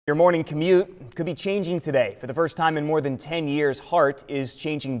Your morning commute could be changing today. For the first time in more than 10 years, HART is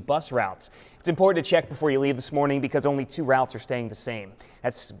changing bus routes. It's important to check before you leave this morning because only two routes are staying the same.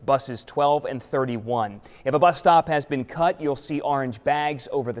 That's buses 12 and 31. If a bus stop has been cut, you'll see orange bags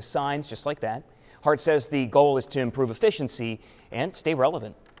over the signs just like that. HART says the goal is to improve efficiency and stay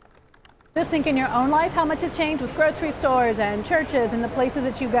relevant. Just think in your own life how much has changed with grocery stores and churches and the places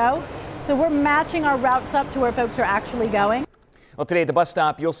that you go. So we're matching our routes up to where folks are actually going. Well, today at the bus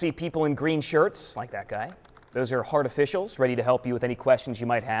stop, you'll see people in green shirts, like that guy. Those are HART officials ready to help you with any questions you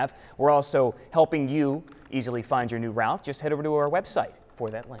might have. We're also helping you easily find your new route. Just head over to our website for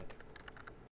that link.